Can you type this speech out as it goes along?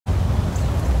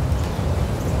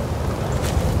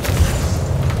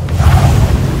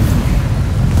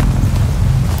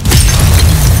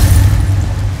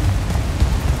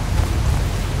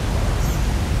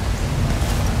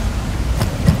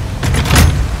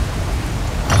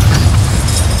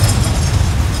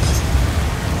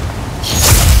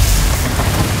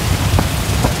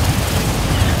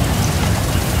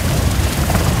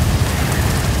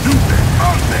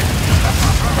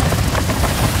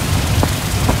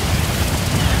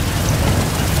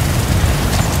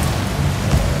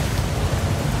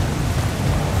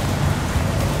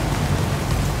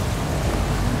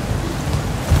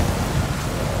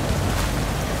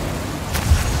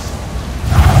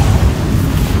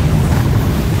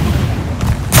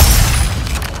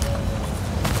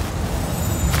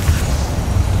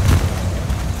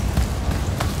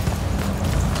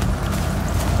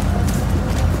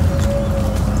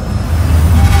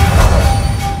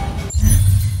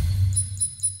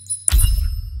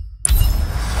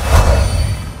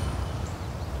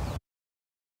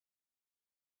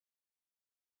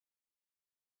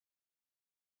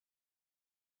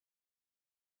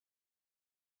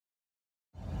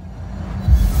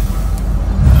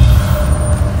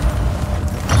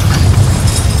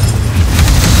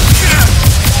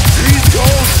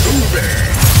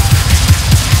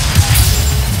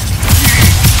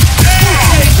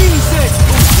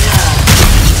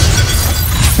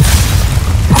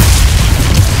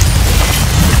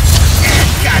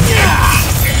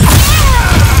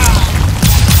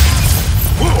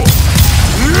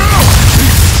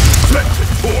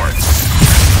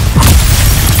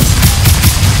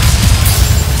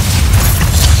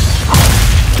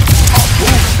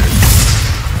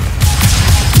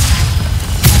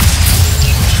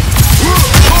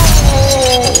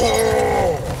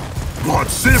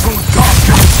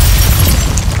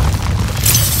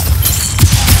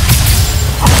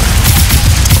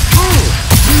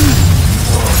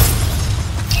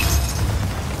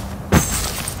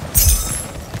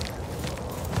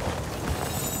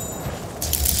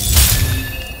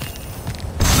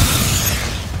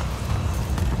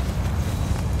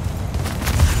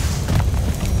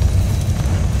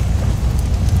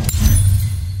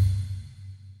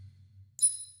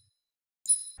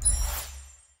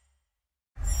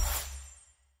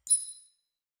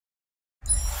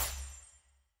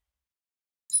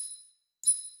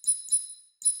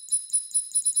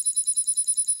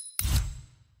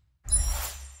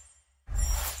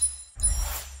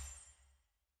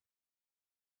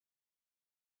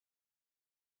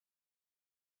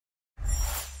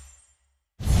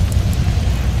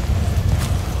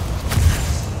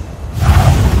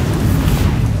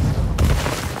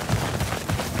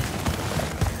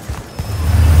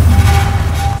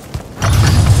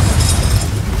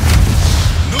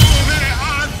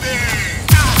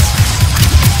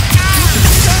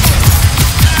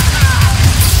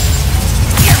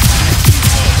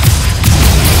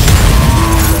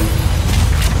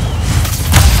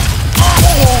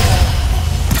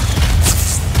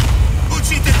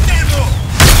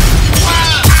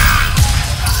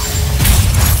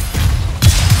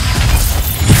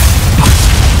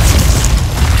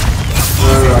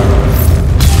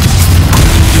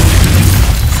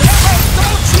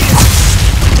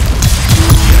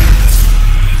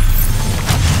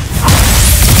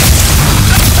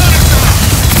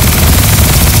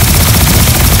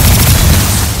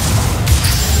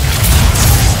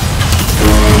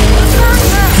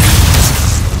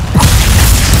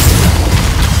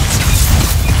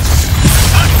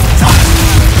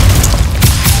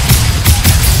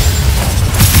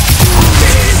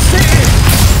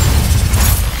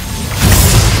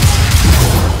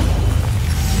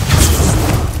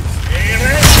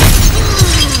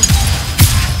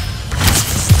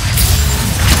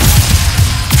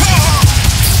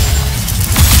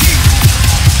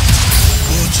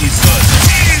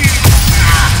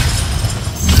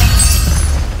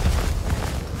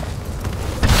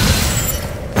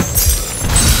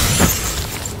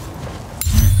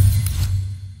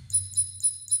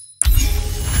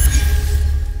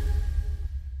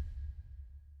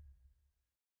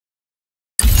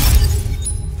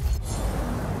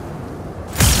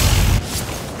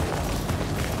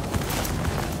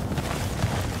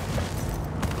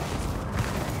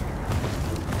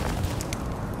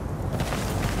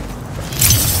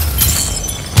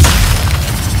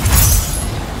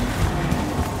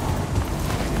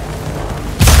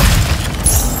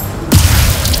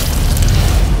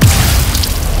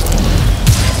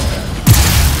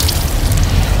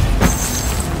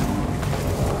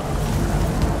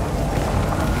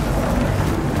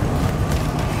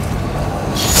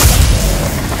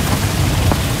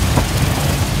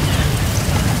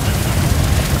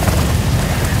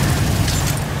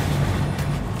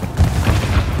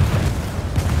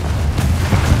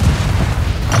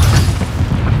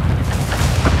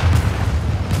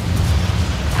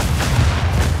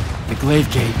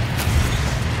Glaivegate.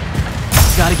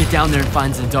 Gotta get down there and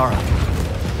find Zendara.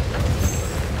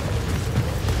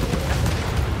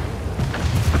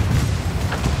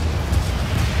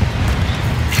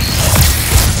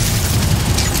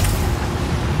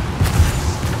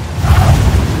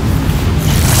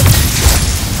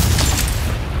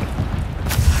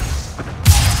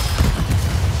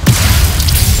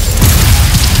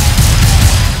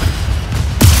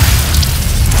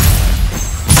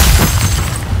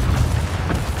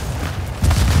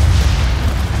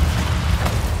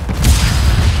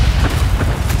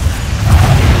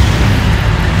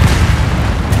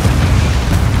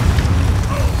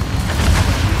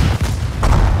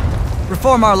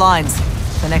 Reform our lines.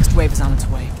 The next wave is on its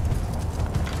way.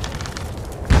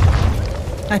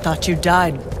 I thought you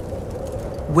died.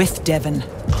 With Devon.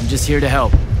 I'm just here to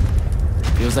help.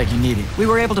 Feels like you need it. We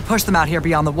were able to push them out here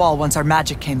beyond the wall once our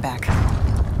magic came back.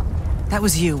 That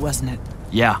was you, wasn't it?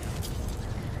 Yeah.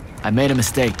 I made a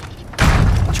mistake.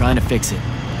 Trying to fix it.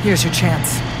 Here's your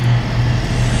chance.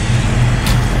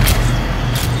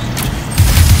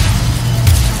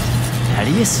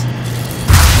 Thaddeus?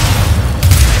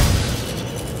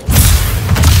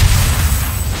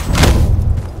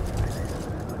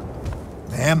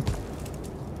 Ma'am?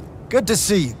 Good to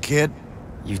see you, kid.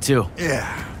 You too. Yeah.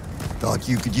 Thought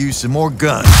you could use some more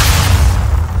guns.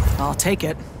 I'll take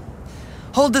it.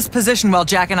 Hold this position while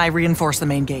Jack and I reinforce the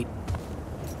main gate.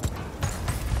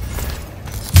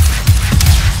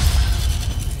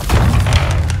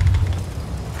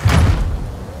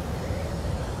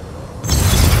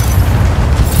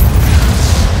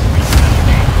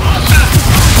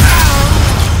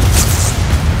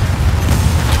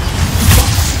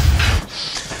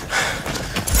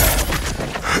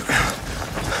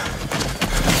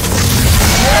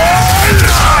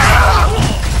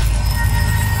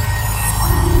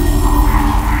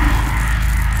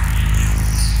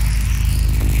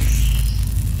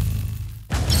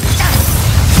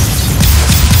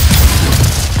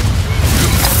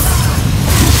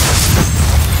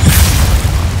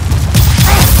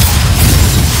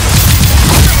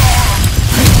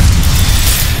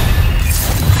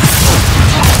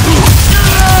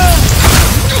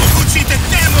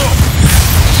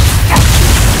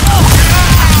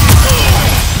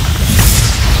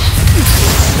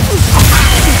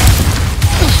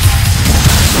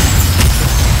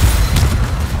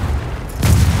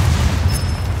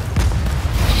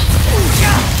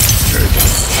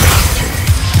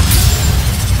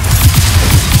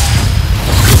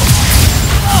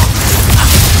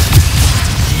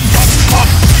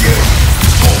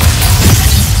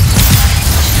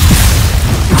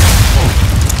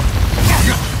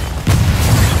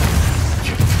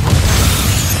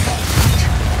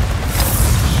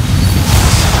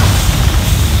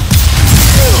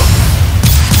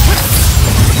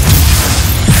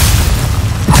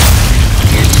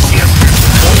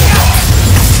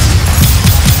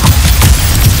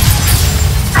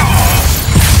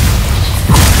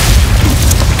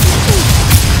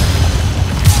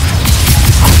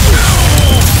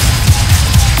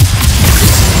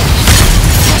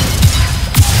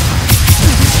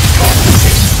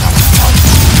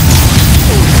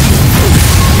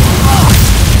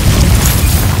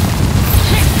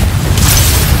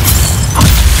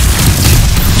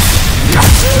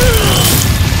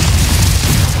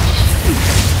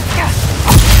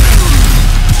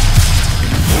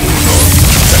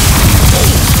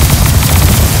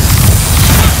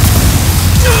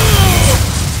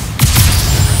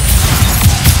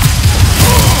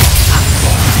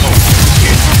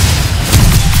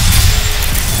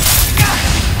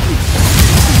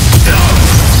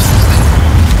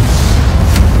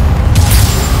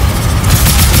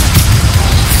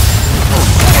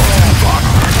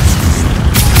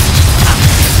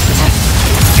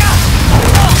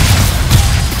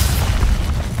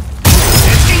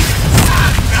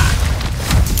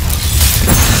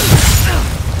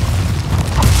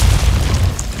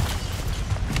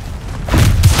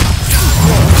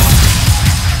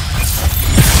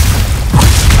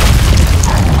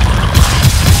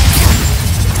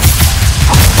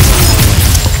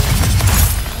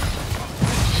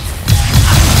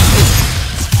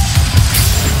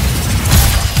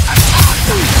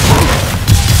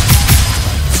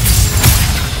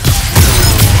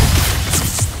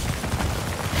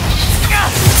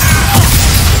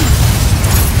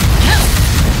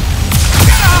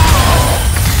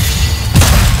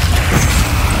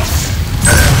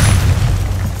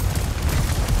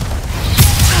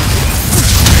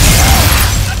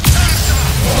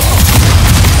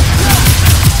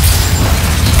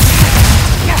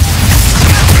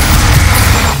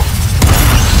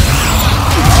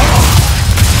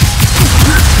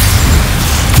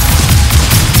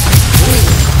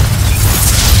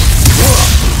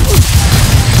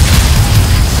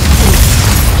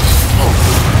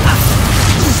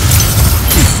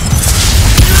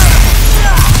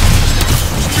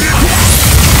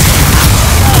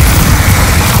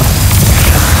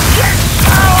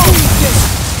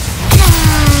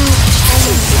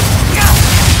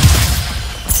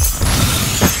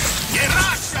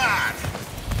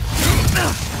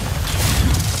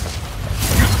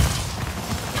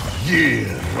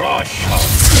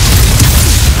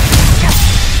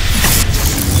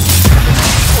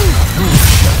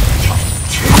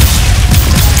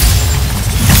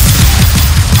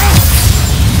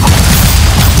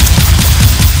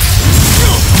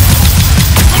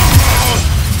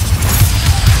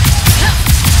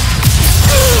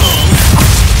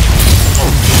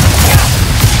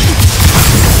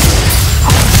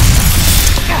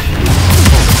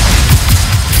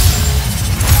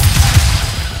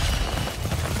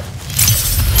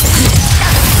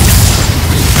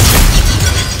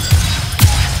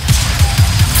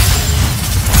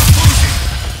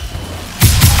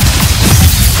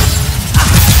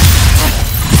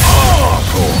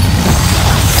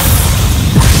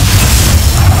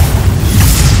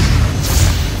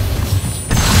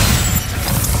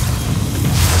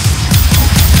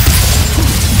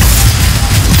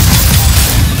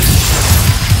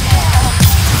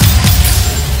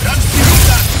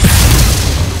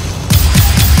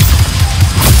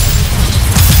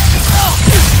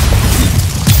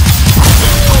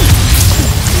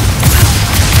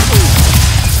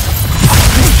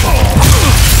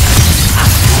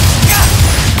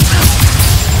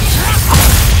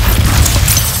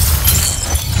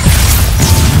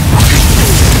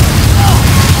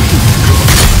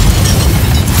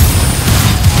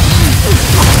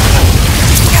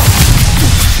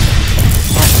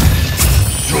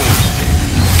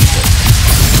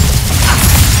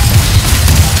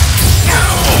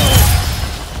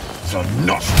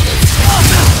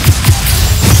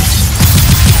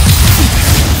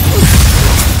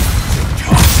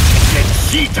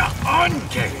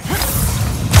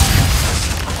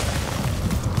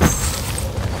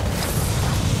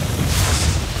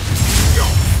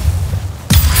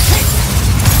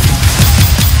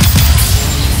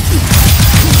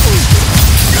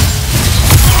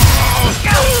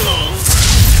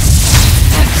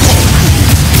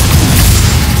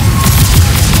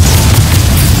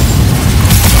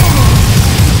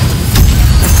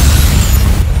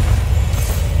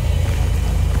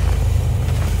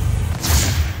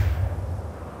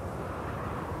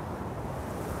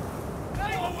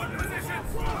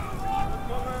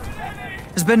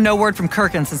 There's been no word from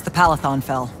Kirkin since the Palathon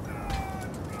fell.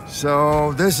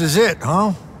 So, this is it,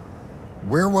 huh?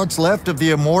 We're what's left of the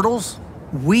Immortals?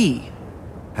 We?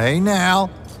 Hey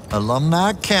now,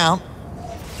 alumni count.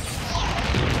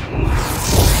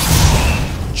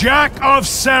 Jack of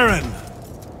Saren!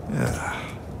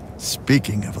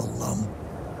 Speaking of alum.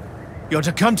 You're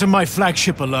to come to my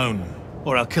flagship alone,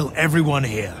 or I'll kill everyone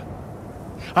here.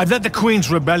 I've let the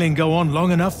Queen's rebellion go on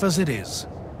long enough as it is.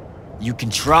 You can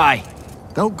try.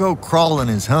 Don't go crawling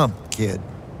his hump, kid.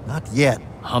 Not yet.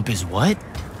 Hump is what?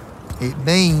 It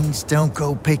means don't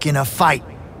go picking a fight.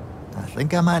 I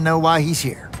think I might know why he's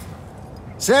here.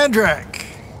 Sandrak!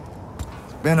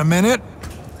 It's been a minute.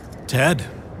 Ted,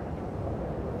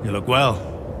 you look well.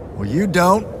 Well, you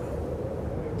don't.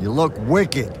 You look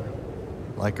wicked.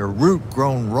 Like a root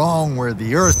grown wrong where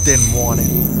the earth didn't want it.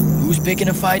 Who's picking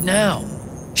a fight now?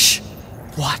 Shh!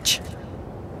 Watch.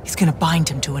 He's gonna bind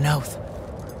him to an oath.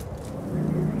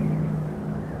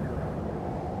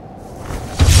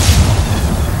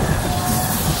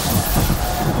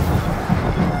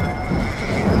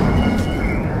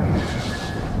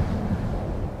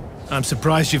 I'm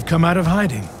surprised you've come out of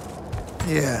hiding.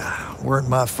 Yeah, weren't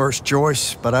my first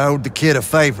choice, but I owed the kid a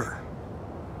favor.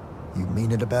 You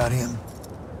mean it about him?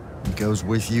 He goes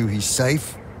with you, he's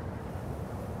safe?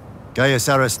 Gaya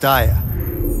Sarastaya.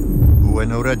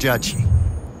 Ueno Rajachi.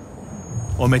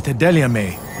 O me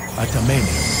tedeliame, atamene.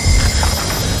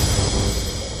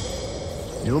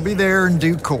 You'll be there in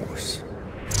due course.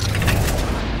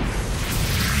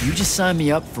 You just signed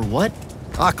me up for what?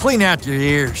 I'll clean out your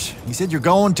ears. He said you're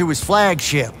going to his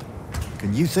flagship.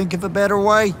 Can you think of a better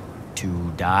way?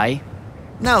 To die?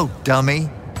 No, dummy.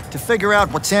 To figure out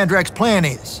what Sandrak's plan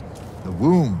is. The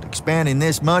wound expanding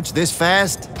this much, this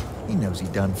fast? He knows he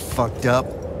done fucked up.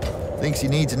 Thinks he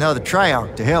needs another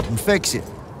Triarch to help him fix it.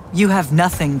 You have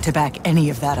nothing to back any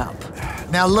of that up.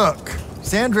 Now look,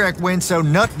 Sandrak went so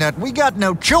nut-nut, we got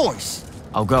no choice.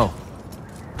 I'll go.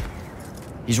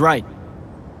 He's right.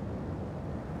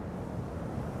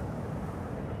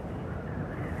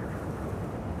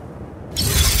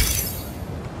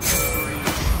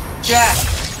 Jack,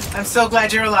 I'm so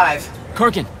glad you're alive.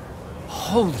 Kirkin!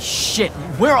 Holy shit,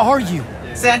 where are you?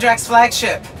 Sandrak's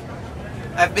flagship.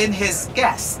 I've been his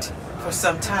guest for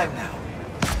some time now.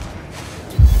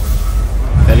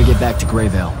 Better get back to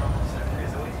Greyvale.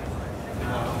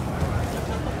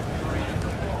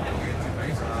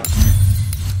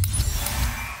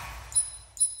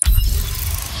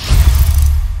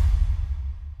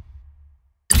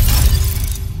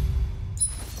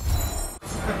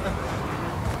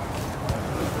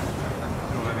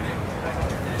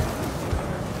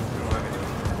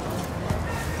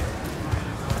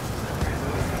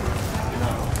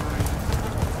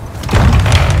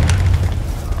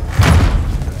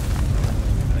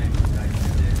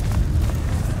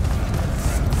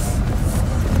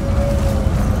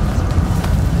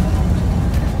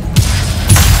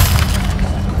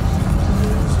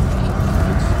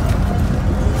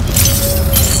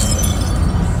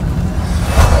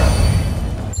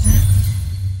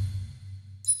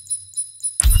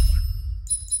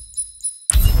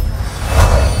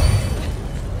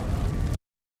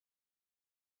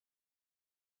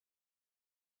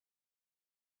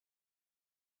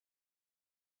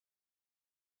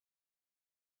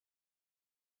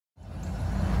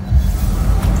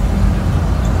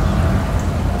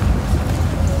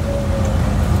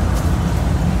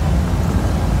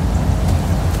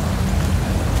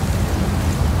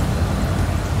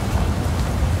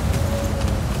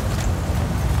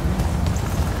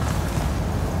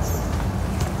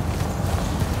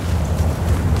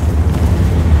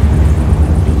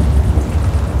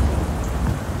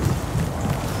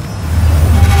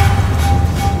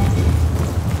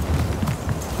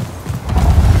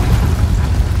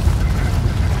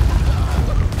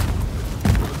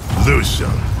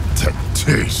 Lucia,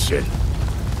 temptation.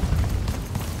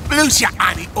 Lucia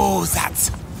ani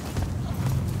ozat.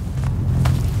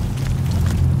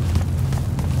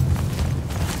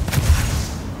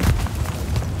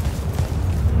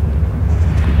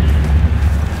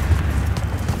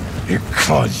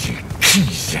 Because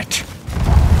keys it.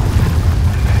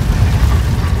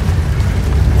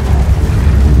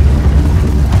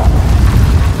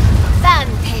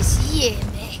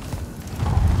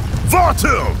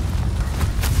 Vartum!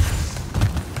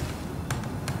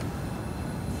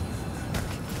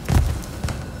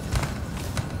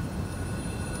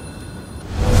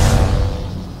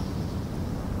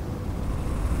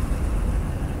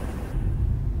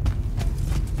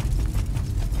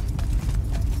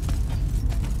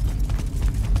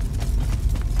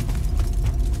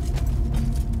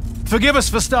 Forgive us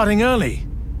for starting early.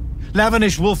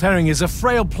 Lavinish wolf herring is a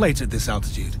frail plate at this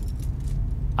altitude.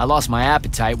 I lost my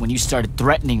appetite when you started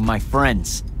threatening my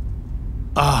friends.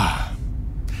 Ah,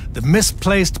 the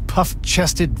misplaced,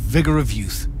 puff-chested vigor of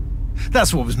youth.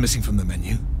 That's what was missing from the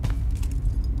menu.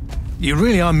 You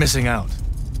really are missing out.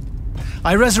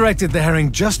 I resurrected the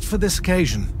herring just for this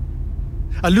occasion.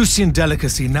 A Lucian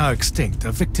delicacy now extinct,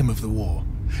 a victim of the war,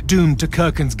 doomed to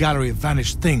Kirkin's gallery of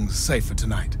vanished things, save for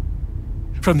tonight.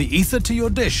 From the ether to your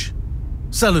dish.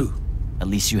 Salut. At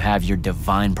least you have your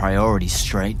divine priorities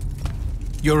straight.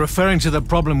 You're referring to the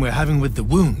problem we're having with the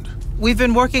wound. We've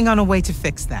been working on a way to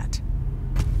fix that.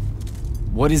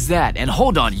 What is that? And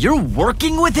hold on, you're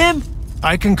working with him?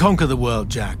 I can conquer the world,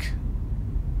 Jack.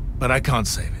 But I can't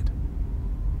save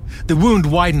it. The wound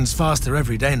widens faster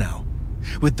every day now.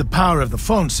 With the power of the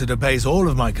fonts, it obeys all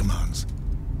of my commands.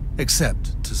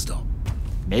 Except to stop.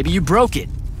 Maybe you broke it.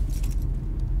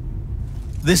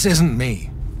 This isn't me.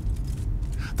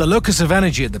 The locus of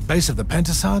energy at the base of the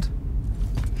Pentasad?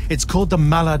 It's called the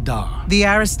Maladar. The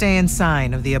Aristean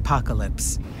sign of the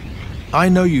apocalypse. I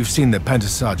know you've seen the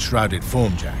Pentasad's shrouded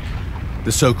form, Jack.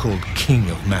 The so-called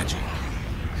King of Magic.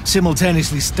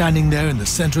 Simultaneously standing there in the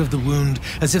center of the wound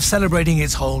as if celebrating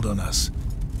its hold on us,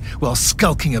 while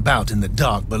skulking about in the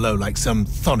dark below like some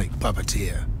chthonic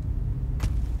puppeteer.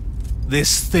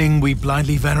 This thing we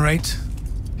blindly venerate?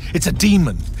 It's a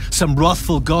demon, some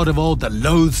wrathful god of old that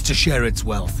loathes to share its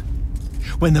wealth.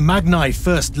 When the Magni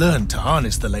first learned to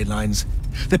harness the ley lines,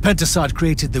 the Pentasad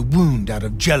created the wound out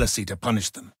of jealousy to punish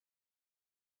them.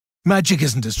 Magic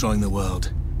isn't destroying the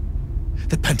world.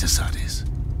 The Pentasad is.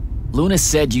 Luna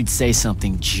said you'd say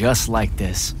something just like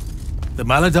this. The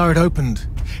Maladar it opened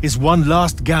is one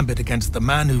last gambit against the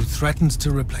man who threatens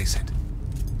to replace it.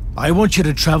 I want you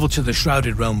to travel to the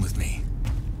Shrouded Realm with me.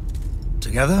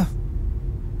 Together,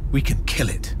 we can kill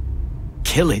it.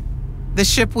 Kill it? The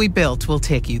ship we built will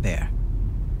take you there.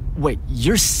 Wait,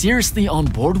 you're seriously on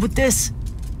board with this?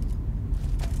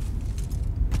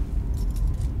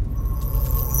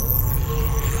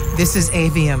 This is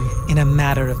Aveum in a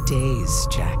matter of days,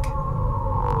 Jack.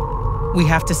 We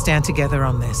have to stand together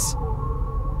on this.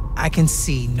 I can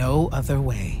see no other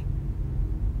way.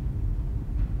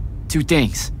 Two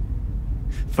things.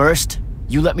 First,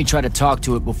 you let me try to talk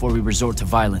to it before we resort to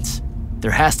violence.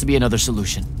 There has to be another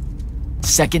solution.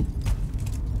 Second,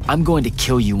 I'm going to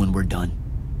kill you when we're done.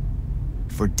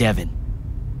 For Devon.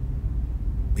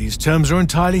 These terms are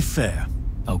entirely fair.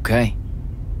 Okay.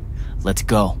 Let's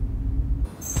go.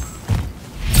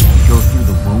 Go through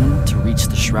the wound to reach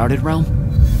the Shrouded Realm?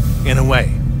 In a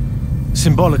way.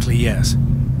 Symbolically, yes.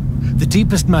 The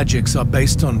deepest magics are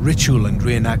based on ritual and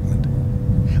reenactment.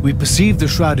 We perceive the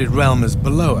Shrouded Realm as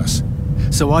below us,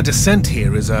 so our descent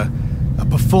here is a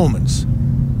performance.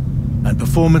 And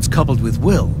performance coupled with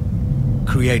will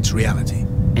creates reality.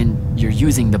 And you're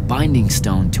using the Binding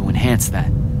Stone to enhance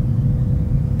that.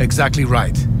 Exactly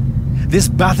right. This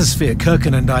bathysphere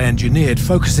Kirkin and I engineered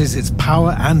focuses its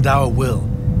power and our will.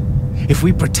 If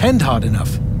we pretend hard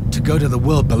enough to go to the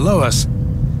world below us,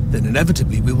 then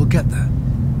inevitably we will get there.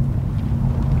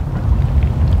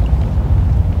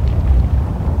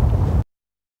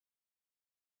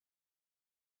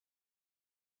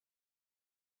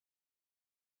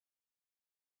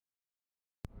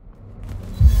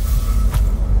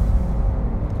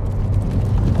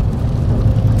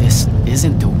 This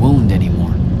isn't the wound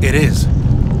anymore. It is.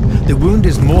 The wound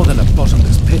is more than a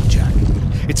bottomless pit, Jack.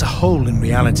 It's a hole in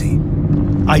reality.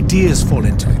 Ideas fall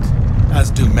into it,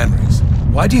 as do memories.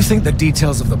 Why do you think the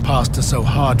details of the past are so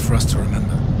hard for us to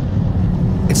remember?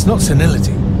 It's not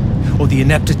senility, or the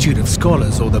ineptitude of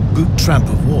scholars, or the boot tramp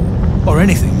of war, or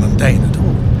anything mundane at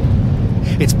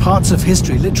all. It's parts of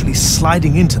history literally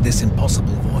sliding into this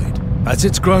impossible void. As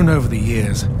it's grown over the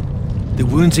years, the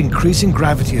wound's increasing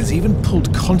gravity has even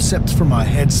pulled concepts from our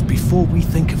heads before we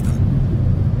think of them.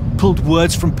 pulled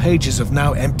words from pages of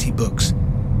now empty books.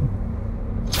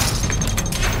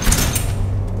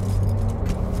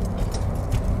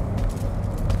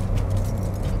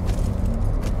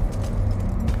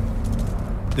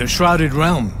 The Shrouded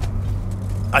Realm,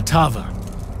 Atava,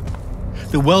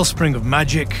 the wellspring of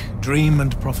magic, dream,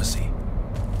 and prophecy.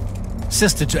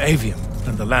 Sister to Aveum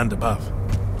and the land above.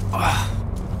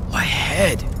 My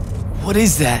head. What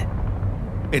is that?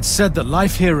 It's said that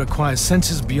life here requires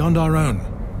senses beyond our own.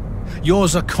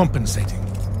 Yours are compensating.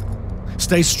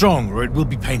 Stay strong, or it will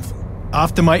be painful.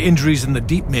 After my injuries in the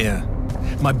Deep Mere,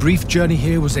 my brief journey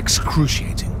here was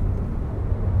excruciating.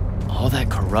 All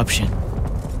that corruption.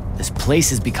 This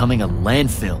place is becoming a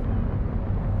landfill.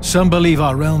 Some believe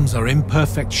our realms are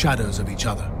imperfect shadows of each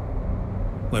other.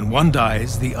 When one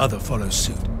dies, the other follows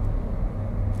suit.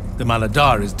 The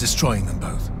Maladar is destroying them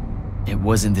both. It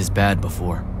wasn't this bad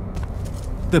before.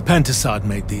 The Pentasad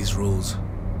made these rules.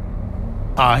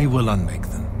 I will unmake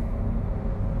them.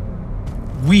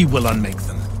 We will unmake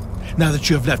them, now that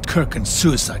you have left Kirken's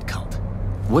suicide cult.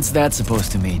 What's that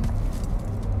supposed to mean?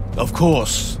 Of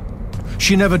course.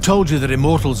 She never told you that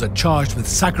immortals are charged with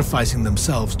sacrificing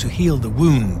themselves to heal the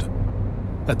wound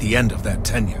at the end of their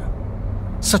tenure.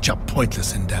 Such a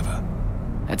pointless endeavor.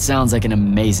 That sounds like an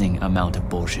amazing amount of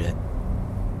bullshit.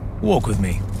 Walk with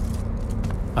me.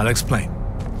 I'll explain.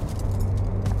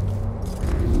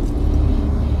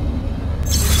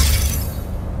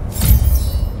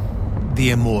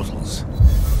 The Immortals.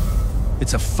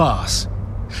 It's a farce.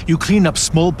 You clean up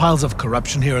small piles of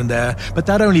corruption here and there, but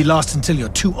that only lasts until you're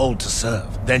too old to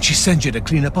serve. Then she sends you to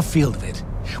clean up a field of it,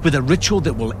 with a ritual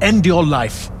that will end your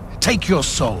life, take your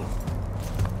soul.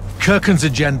 Kirken's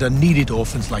agenda needed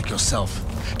orphans like yourself,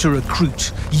 to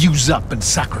recruit, use up, and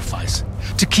sacrifice,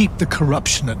 to keep the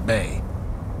corruption at bay.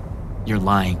 You're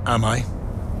lying. Am I?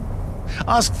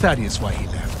 Ask Thaddeus why he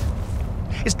left.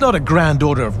 It's not a grand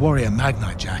order of warrior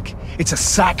Magnite, Jack. It's a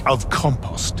sack of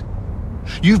compost.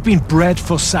 You've been bred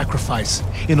for sacrifice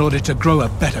in order to grow a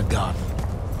better garden.